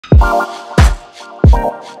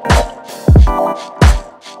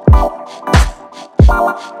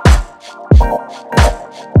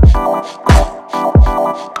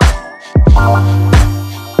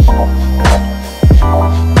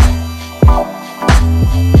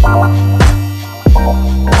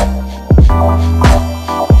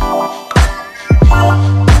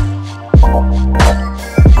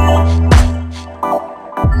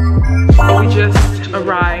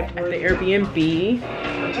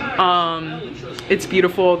It's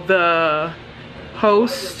beautiful. The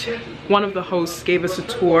host, one of the hosts, gave us a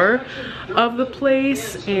tour of the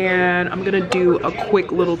place, and I'm gonna do a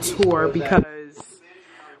quick little tour because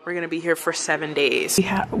we're gonna be here for 7 days.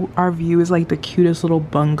 Our view is like the cutest little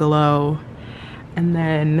bungalow, and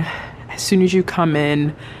then as soon as you come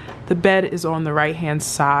in, the bed is on the right hand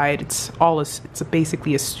side. It's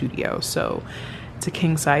basically a studio, so it's a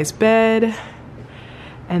king size bed.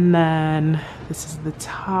 And then this is the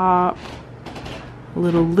top,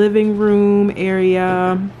 little living room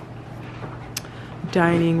area,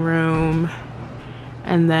 dining room,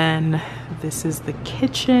 and then this is the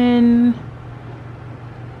kitchen.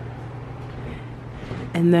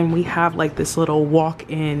 And then we have like this little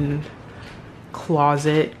walk-in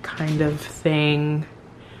closet kind of thing,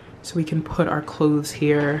 so we can put our clothes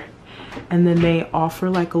here. And then they offer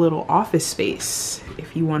like a little office space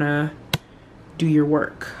if you want to do your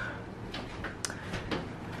work.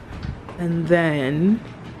 And then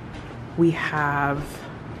we have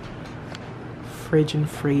fridge and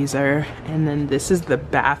freezer, and then this is the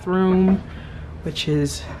bathroom, which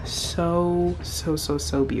is so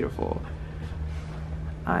beautiful.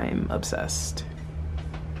 I'm obsessed.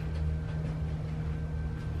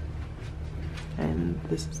 And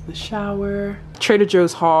this is the shower. Trader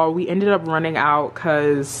Joe's haul. We ended up running out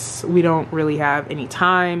because we don't really have any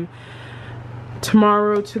time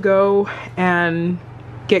tomorrow to go and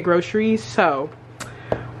get groceries. So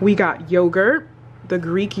we got yogurt, the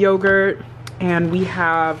Greek yogurt, and we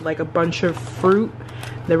have like a bunch of fruit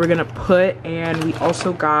that we're gonna put, and we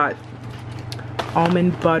also got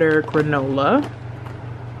almond butter granola.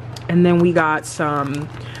 And then we got some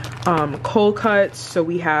cold cuts. So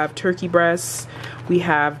we have turkey breasts, we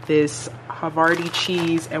have this Havarti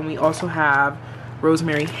cheese, and we also have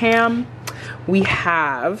rosemary ham. We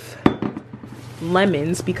have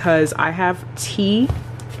lemons because I have tea,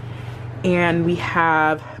 and we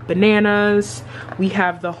have bananas. We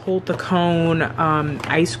have the Hold the Cone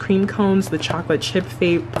ice cream cones, the chocolate chip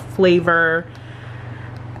flavor.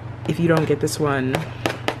 If you don't get this one,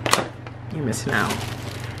 you're missing out.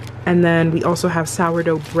 And then we also have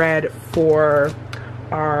sourdough bread for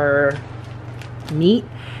our meat.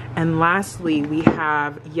 And lastly, we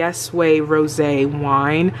have Yes Way Rosé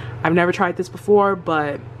wine. I've never tried this before,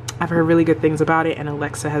 but I've heard really good things about it, and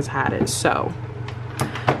Alexa has had it. So,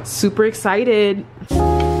 super excited.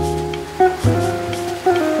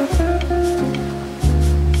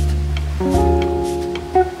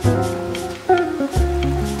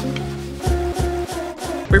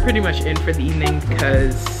 We're pretty much in for the evening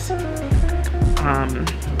because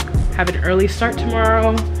have an early start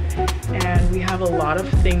tomorrow, and we have a lot of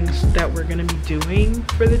things that we're gonna be doing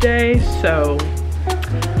for the day. So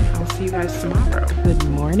I'll see you guys tomorrow. Good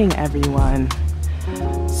morning, everyone.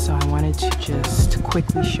 So I wanted to just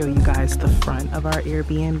quickly show you guys the front of our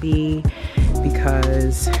Airbnb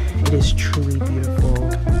because it is truly beautiful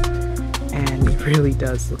and it really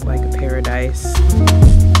does look like a paradise.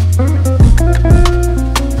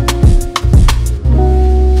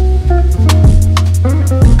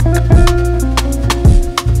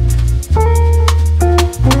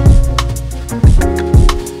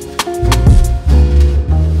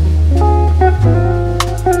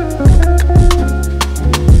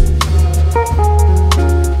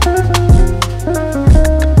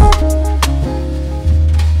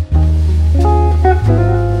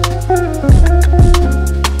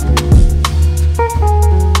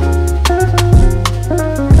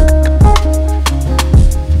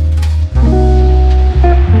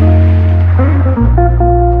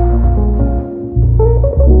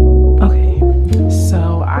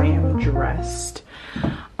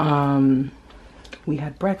 We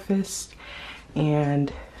had breakfast,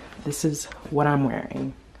 and this is what I'm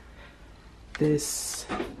wearing. This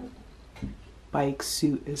bike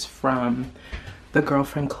suit is from the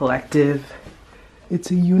Girlfriend Collective. It's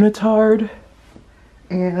a unitard,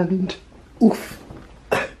 and oof,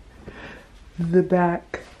 the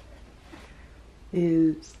back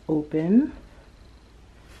is open.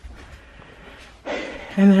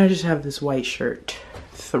 And then I just have this white shirt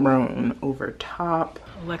thrown over top.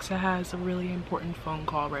 Alexa has a really important phone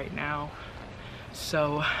call right now,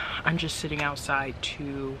 so I'm just sitting outside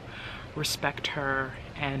to respect her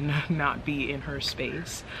and not be in her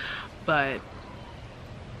space. But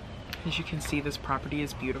as you can see, this property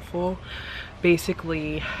is beautiful.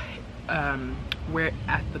 Basically, we're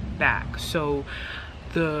at the back, so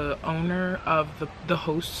the owner of the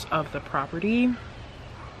hosts of the property,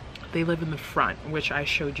 they live in the front, which I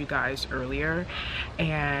showed you guys earlier,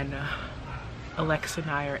 and Alexa and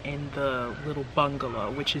I are in the little bungalow,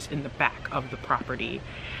 which is in the back of the property.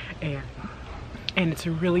 And and it's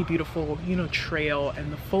a really beautiful, you know, trail,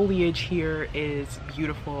 and the foliage here is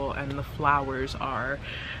beautiful and the flowers are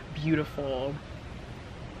beautiful.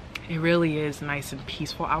 It really is nice and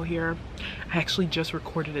peaceful out here. I actually just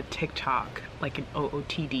recorded a TikTok, like an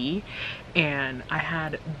OOTD, and I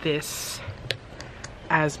had this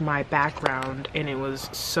as my background and it was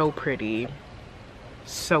so pretty,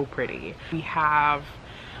 so pretty. We have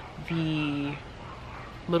the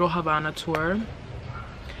little Havana tour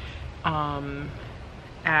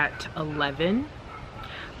at 11.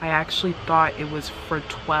 I actually thought it was for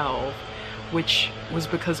 12, which was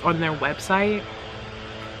because on their website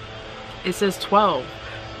it says 12,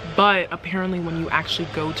 but apparently when you actually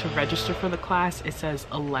go to register for the class it says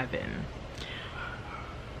 11.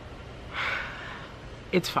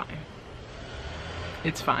 It's fine.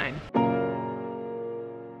 It's fine.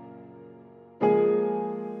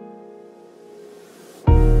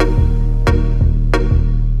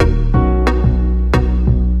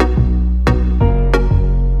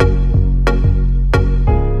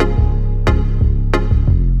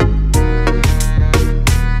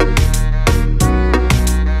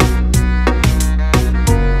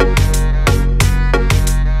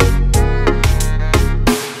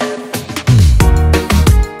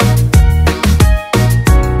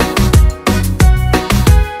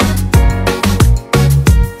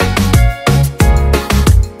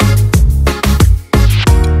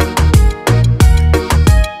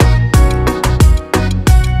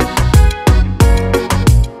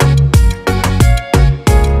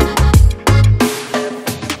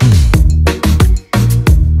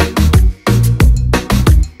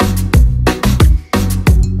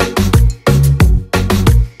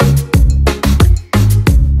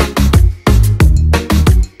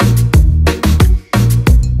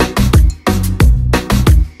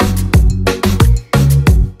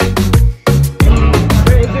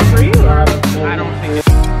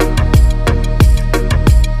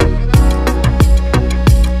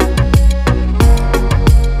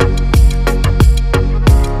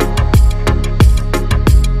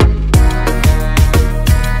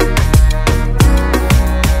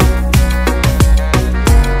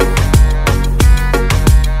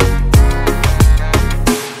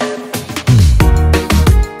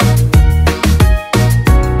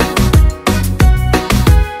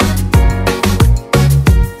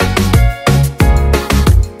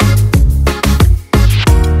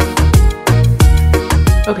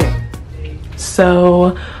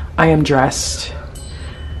 So I am dressed.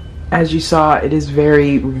 As you saw, it is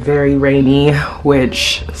very, very rainy,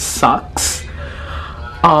 which sucks.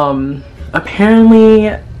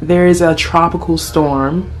 Apparently there is a tropical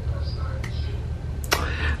storm,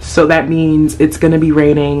 so that means it's gonna be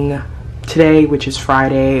raining today, which is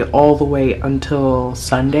Friday, all the way until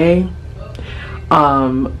Sunday.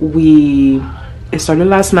 It started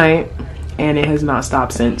last night and it has not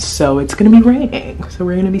stopped since, so it's gonna be raining, so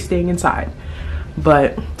we're gonna be staying inside.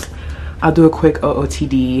 But I'll do a quick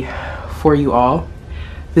OOTD for you all.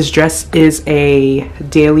 This dress is a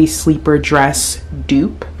daily sleeper dress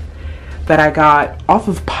dupe that I got off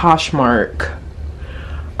of Poshmark.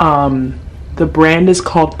 The brand is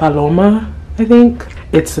called Paloma, I think.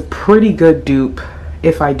 It's a pretty good dupe,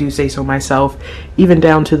 if I do say so myself, even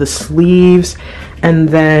down to the sleeves, and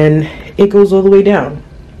then it goes all the way down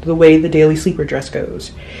the way the daily sleeper dress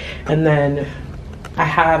goes. And then I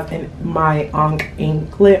have my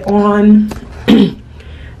anklet on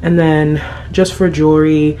and then just for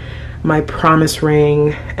jewelry, my promise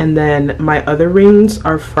ring, and then my other rings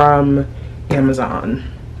are from Amazon.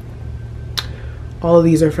 All of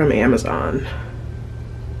these are from Amazon.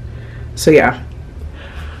 So yeah,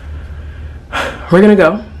 we're gonna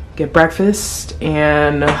go get breakfast,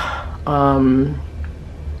 and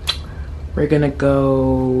we're gonna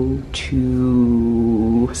go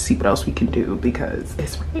to see what else we can do because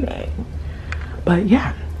it's raining. But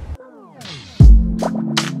yeah.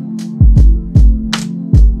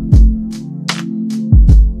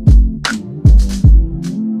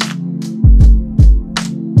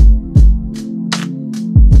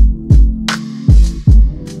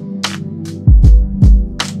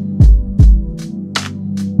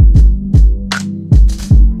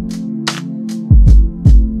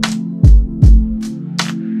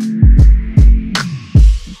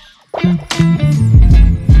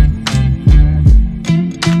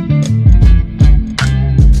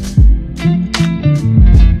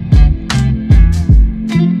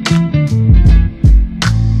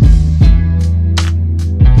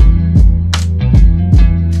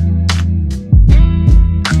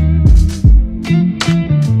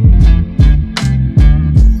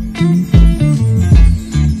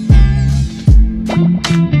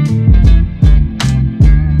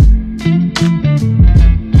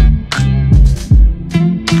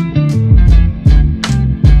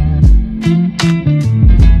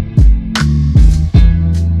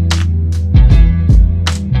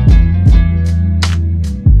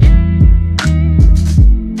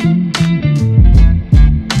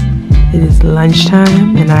 It's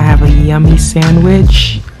lunchtime and I have a yummy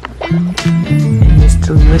sandwich and this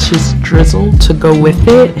delicious drizzle to go with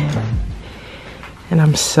it. And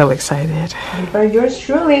I'm so excited. And by yours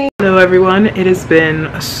truly. Hello everyone, it has been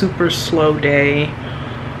a super slow day.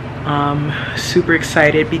 Super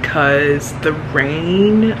excited because the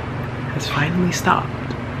rain has finally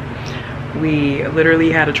stopped. We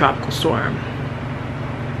literally had a tropical storm.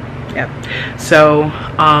 Yep. So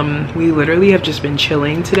we literally have just been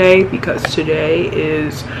chilling today because today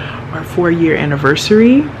is our 4-year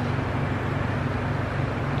anniversary.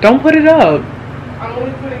 Don't put it up. I'm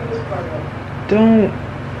only putting this part up. Don't.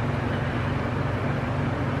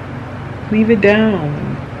 Leave it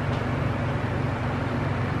down.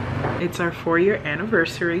 It's our 4-year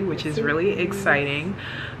anniversary, which is really exciting.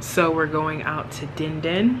 So we're going out to Din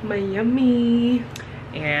Din, Miami,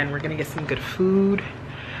 and we're gonna get some good food.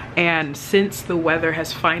 And since the weather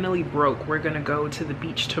has finally broke, we're gonna go to the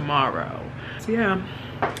beach tomorrow. So yeah,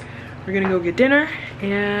 we're gonna go get dinner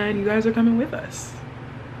and you guys are coming with us.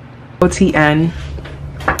 OOTN.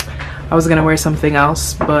 I was gonna wear something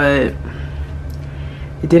else, but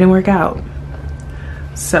it didn't work out.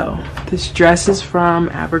 So this dress is from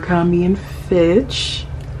Abercrombie & Fitch.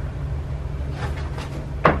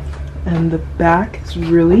 And the back is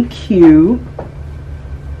really cute.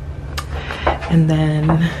 And then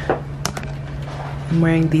I'm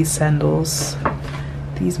wearing these sandals,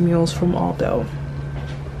 these mules from Aldo.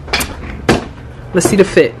 Let's see the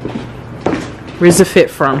fit. Where's the fit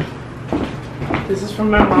from? This is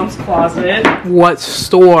from my mom's closet. What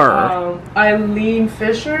store? Eileen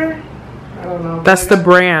Fisher. I don't know. That's the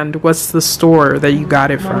brand. What's the store that you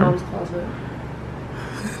got it from? My mom's closet.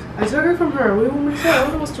 I took it from her. We won't say. I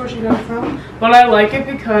don't know what store she got it from. But I like it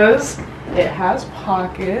because it has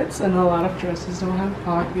pockets, and a lot of dresses don't have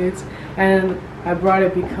pockets. And I brought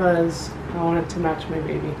it because I wanted to match my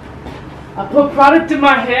baby. I put product in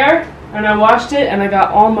my hair, and I washed it, and I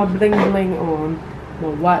got all my bling bling on. My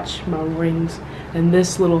watch, my rings, and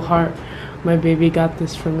this little heart. My baby got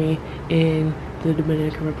this for me in the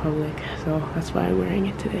Dominican Republic. So that's why I'm wearing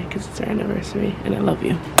it today, because it's our anniversary, and I love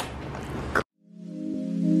you.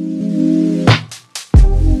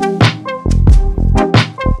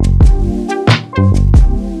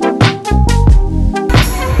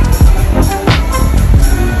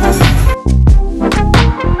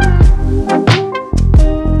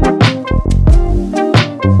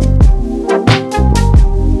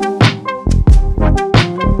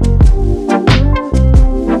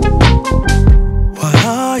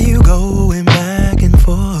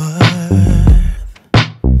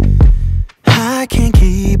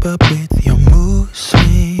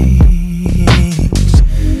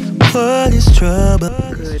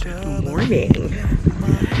 Good morning.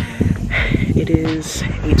 It is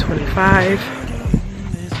 8:25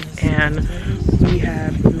 and we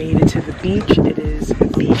have made it to the beach. It is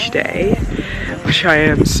beach day, which I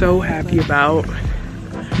am so happy about.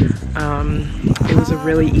 It was a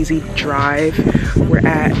really easy drive. We're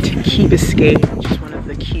at Key Biscayne, which is one of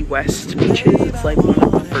the Key West beaches. It's like one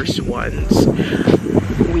of the first ones.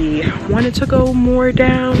 We wanted to go more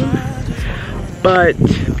down, but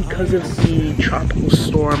because of the tropical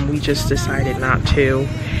storm, we just decided not to.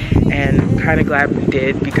 And I'm kind of glad we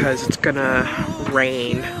did because it's gonna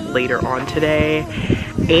rain later on today.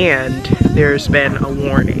 And there's been a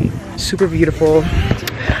warning. Super beautiful.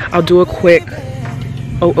 I'll do a quick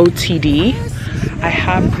OOTD. I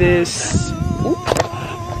have this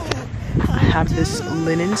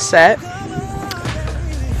linen set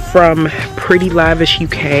from Pretty Lavish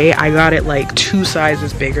UK. I got it like 2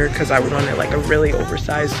 sizes bigger because I wanted like a really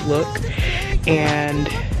oversized look. And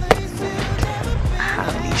I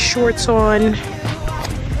have these shorts on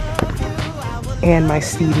and my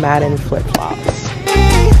Steve Madden flip-flops.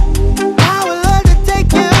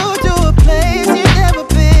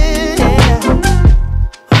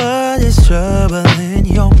 Trouble in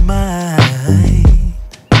your mind,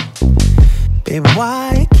 babe,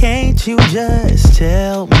 why can't you just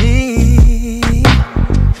tell me?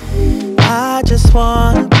 I just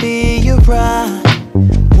wanna be your bride,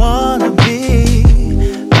 wanna be,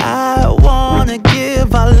 I wanna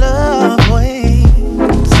give our love away.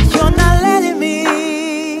 You're not letting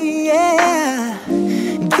me, yeah,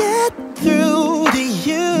 get through to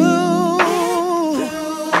you,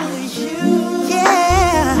 yeah.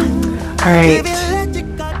 All right,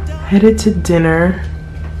 headed to dinner.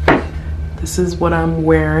 This is what I'm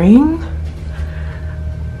wearing.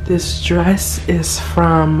 This dress is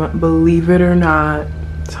from, believe it or not,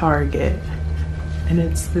 Target. And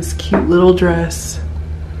it's this cute little dress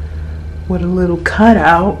with a little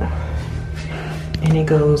cutout. and it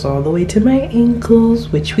goes all the way to my ankles,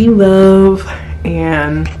 which we love.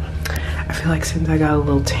 And I feel like since I got a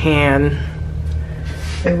little tan,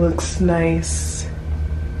 it looks nice.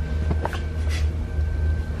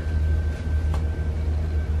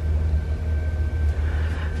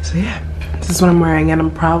 So yeah, this is what I'm wearing, and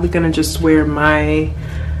I'm probably gonna just wear my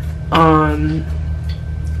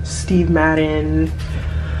Steve Madden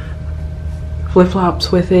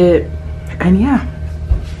flip-flops with it, and yeah.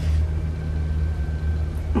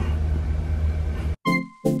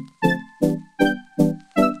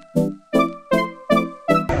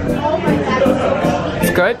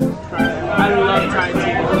 It's good? I love Thai tea.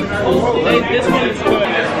 This one is good.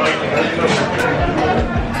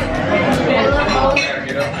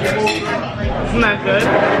 Isn't that good?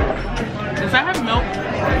 Does that have milk?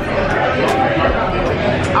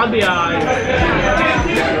 I'll be alright.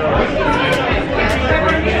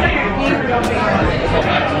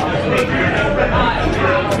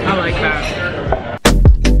 I like that.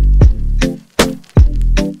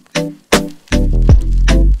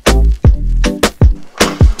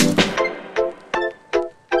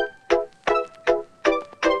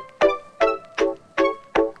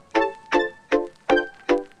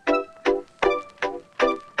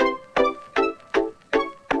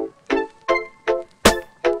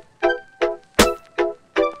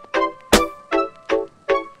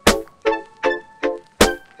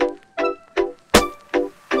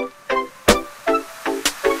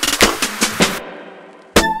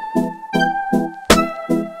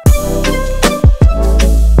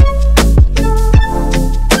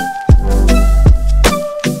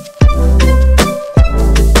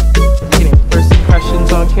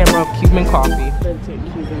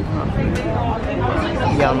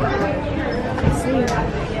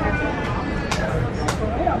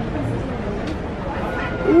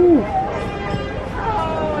 Ooh,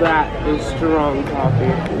 that is strong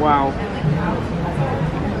coffee. Wow,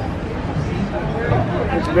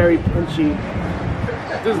 it's very punchy.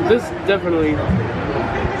 This definitely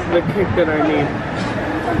the kick that I need.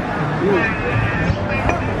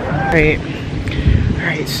 All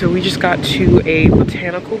right. So we just got to a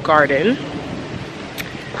botanical garden.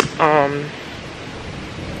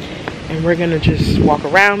 And we're gonna just walk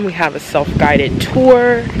around. We have a self-guided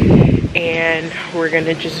tour, and we're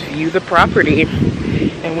gonna just view the property.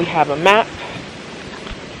 And we have a map,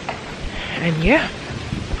 and yeah.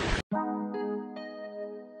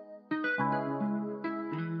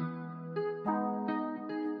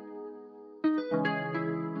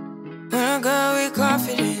 When I go with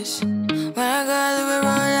confidence, when I go to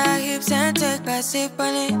roll our hips and take a sip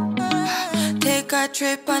on it, take a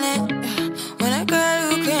trip on it. When I go,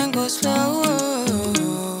 you can go slow.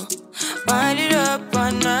 Wind it up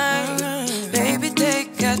all night, baby,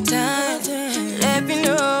 take your time. Let me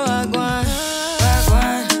know I want.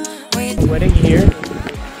 Wedding here.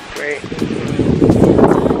 Great.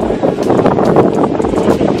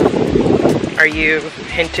 Are you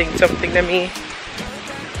hinting something to me?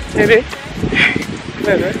 Baby?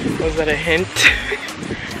 Baby? Was that a hint?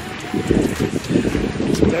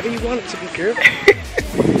 Whatever you want it to be, girl.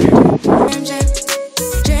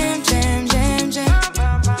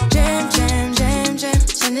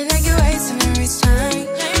 Sounding like you're wasting every time.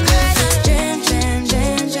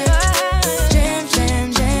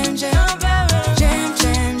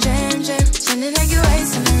 Sounding like you're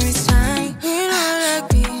wasting every time. We not like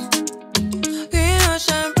me. We not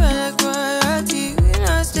shine bright like royalty. We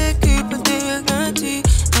not stay keep with the guarantee.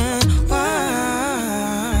 And why?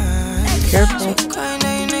 Careful.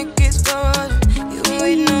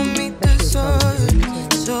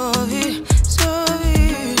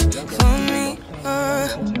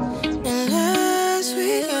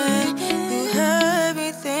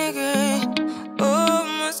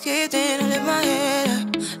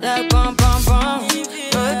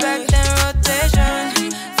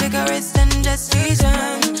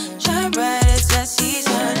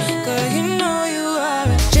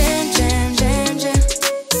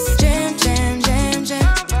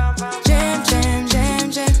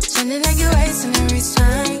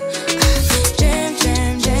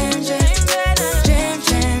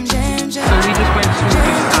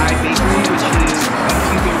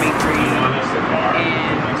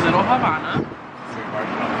 Havana,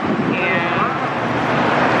 and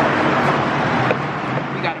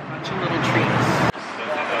we got a bunch of little treats.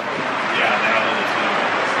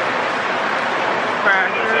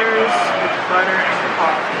 Crackers with butter and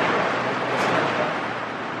coffee.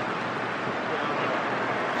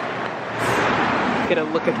 Get a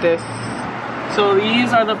look at this. So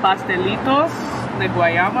these are the pastelitos de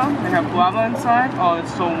guayaba. They have guava inside. Oh,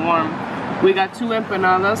 it's so warm. We got 2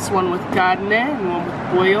 empanadas, one with carne and one with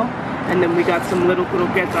pollo. And then we got some little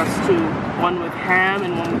croquetas too. One with ham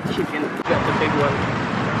and one with chicken. We got the big one.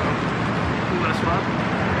 You want to swap?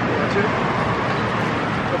 You want to?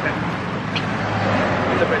 Okay.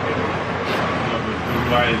 The bigger.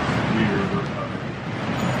 Otherwise, we were covered.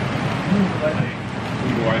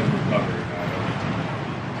 Otherwise, we're covered.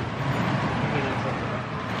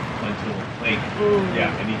 Until, like, yeah,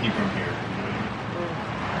 anything from here.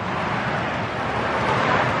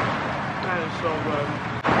 That is so good.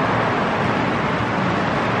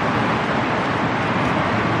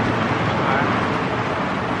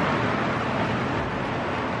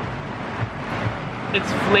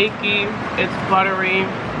 It's flaky, it's buttery,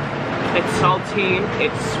 it's salty,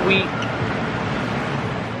 it's sweet.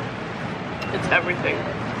 It's everything.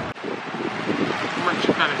 I'm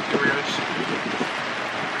actually kind of curious.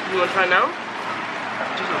 You want to try now?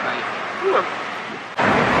 Just a bite. Yeah.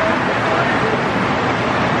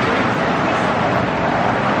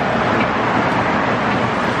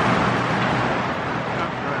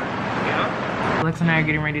 Alex and I are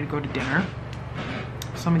getting ready to go to dinner.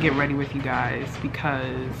 So I'm gonna get ready with you guys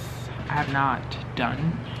because I have not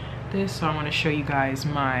done this. So I want to show you guys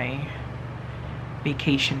my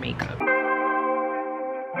vacation makeup.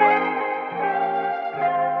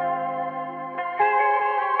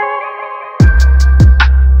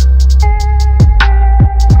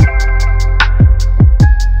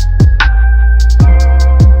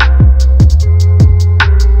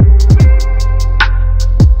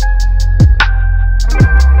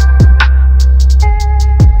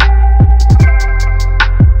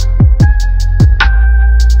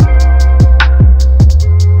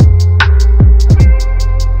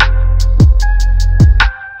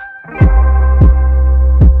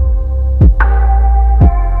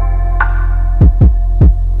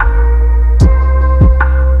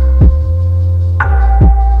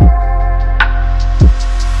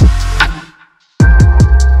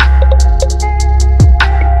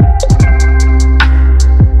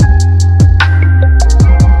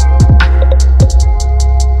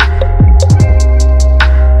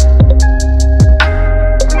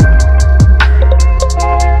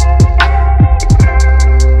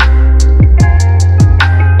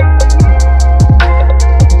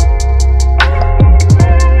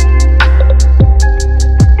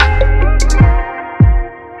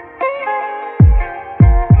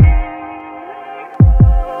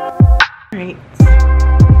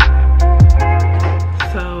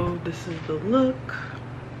 So this is the look.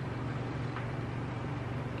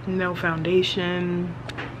 No foundation,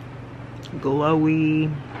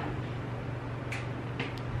 glowy.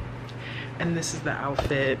 And this is the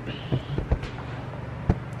outfit.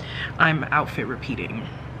 I'm outfit repeating.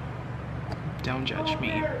 Don't judge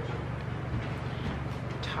me.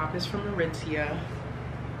 Top is from Aritzia.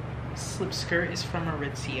 Slip skirt is from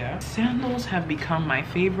Aritzia. Sandals have become my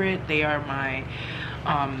favorite. They are my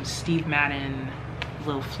Steve Madden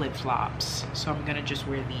little flip-flops. So I'm gonna just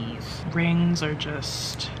wear these. Rings are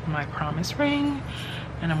just my promise ring.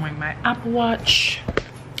 And I'm wearing my Apple Watch.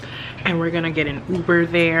 And we're gonna get an Uber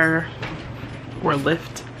there or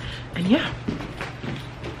Lyft. And yeah,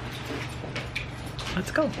 let's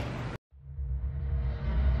go.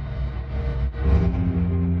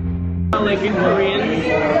 Like in Korean,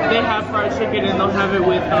 they have fried chicken and they'll have it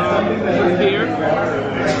with beer.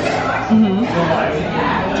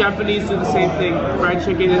 Japanese do the same thing, fried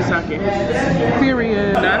chicken and sake.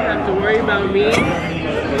 Period. Do not have to worry about me. Do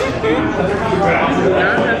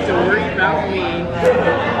not have to worry about me.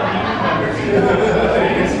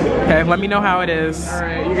 Okay, let me know how it is. All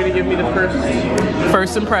right, you're gonna give me the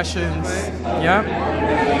First impressions. Yep.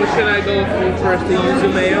 What should I go for first? The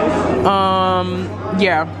yuzu mayo?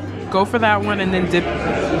 Yeah. Go for that one and then dip.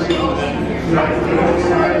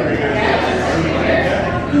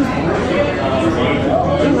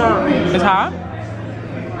 It's hot?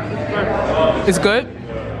 It's good?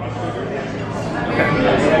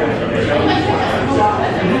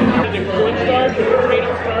 Cornstarch or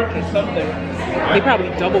potato starch or something. They probably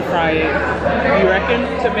double fry it. You reckon?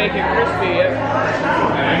 To make it crispy, yeah.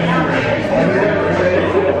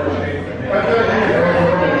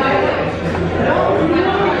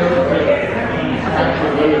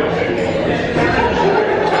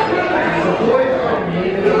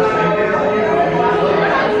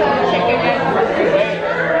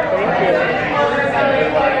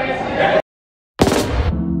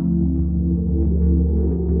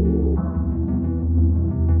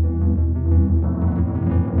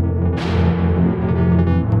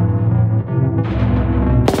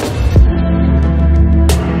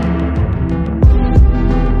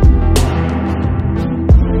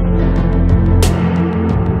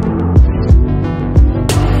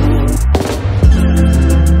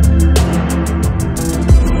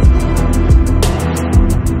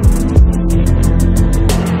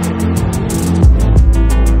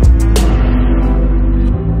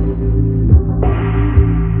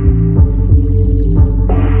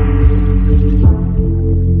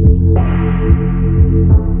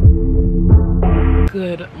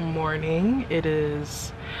 it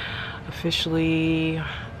is officially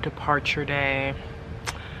departure day.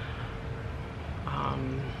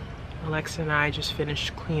 Alexa and I just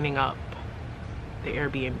finished cleaning up the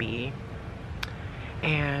Airbnb,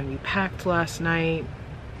 and we packed last night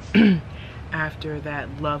after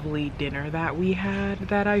that lovely dinner that we had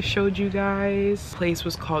that I showed you guys. The place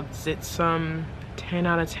was called Zitsum. 10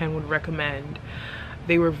 out of 10 would recommend.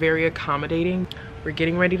 They were very accommodating. We're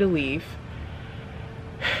getting ready to leave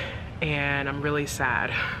and I'm really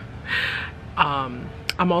sad.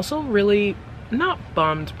 I'm also really not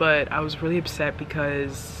bummed, but I was really upset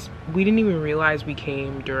because we didn't even realize we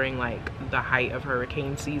came during like the height of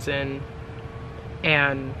hurricane season,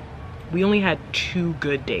 and we only had 2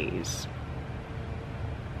 good days.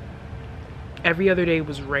 Every other day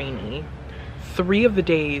was rainy. 3 of the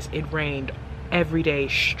days it rained every day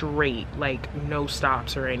straight, like no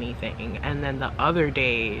stops or anything, and then the other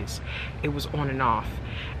days it was on and off.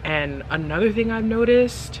 And another thing I've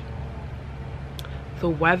noticed, the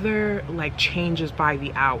weather like changes by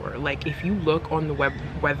the hour. Like if you look on the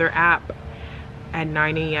weather app at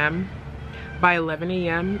 9 a.m, by 11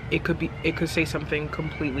 a.m it could say something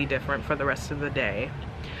completely different for the rest of the day.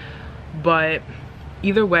 But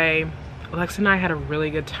either way, Alexa and I had a really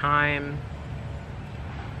good time.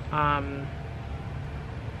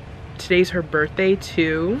 Today's her birthday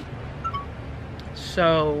too,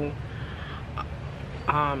 so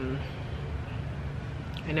I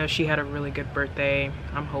know she had a really good birthday,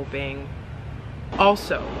 I'm hoping.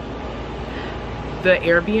 Also, the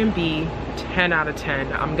Airbnb, 10 out of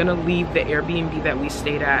 10. I'm gonna leave the Airbnb that we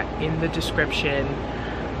stayed at in the description.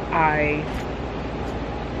 I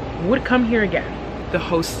would come here again. The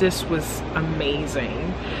hostess was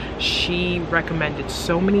amazing. She recommended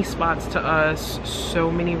so many spots to us,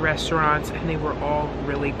 so many restaurants, and they were all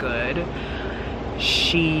really good.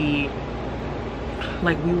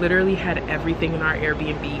 We literally had everything in our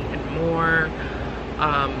Airbnb and more.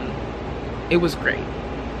 It was great.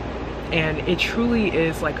 And it truly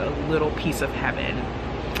is like a little piece of heaven.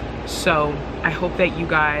 So I hope that you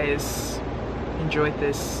guys enjoyed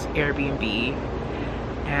this Airbnb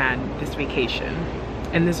and this vacation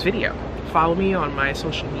and this video. Follow me on my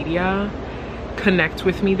social media, connect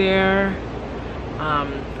with me there.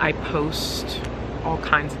 I post all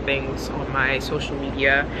kinds of things on my social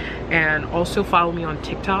media, and also follow me on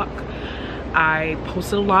TikTok. I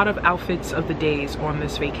posted a lot of outfits of the days on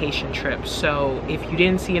this vacation trip, so if you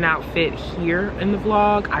didn't see an outfit here in the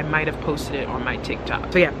vlog, I might have posted it on my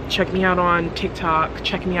TikTok. So yeah, check me out on TikTok,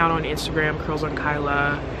 check me out on Instagram, Curls on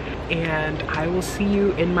Kyla, and I will see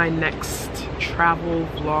you in my next travel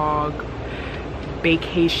vlog,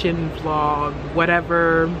 vacation vlog,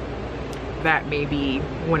 whatever that may be,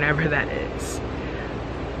 whenever that is.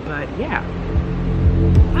 But yeah.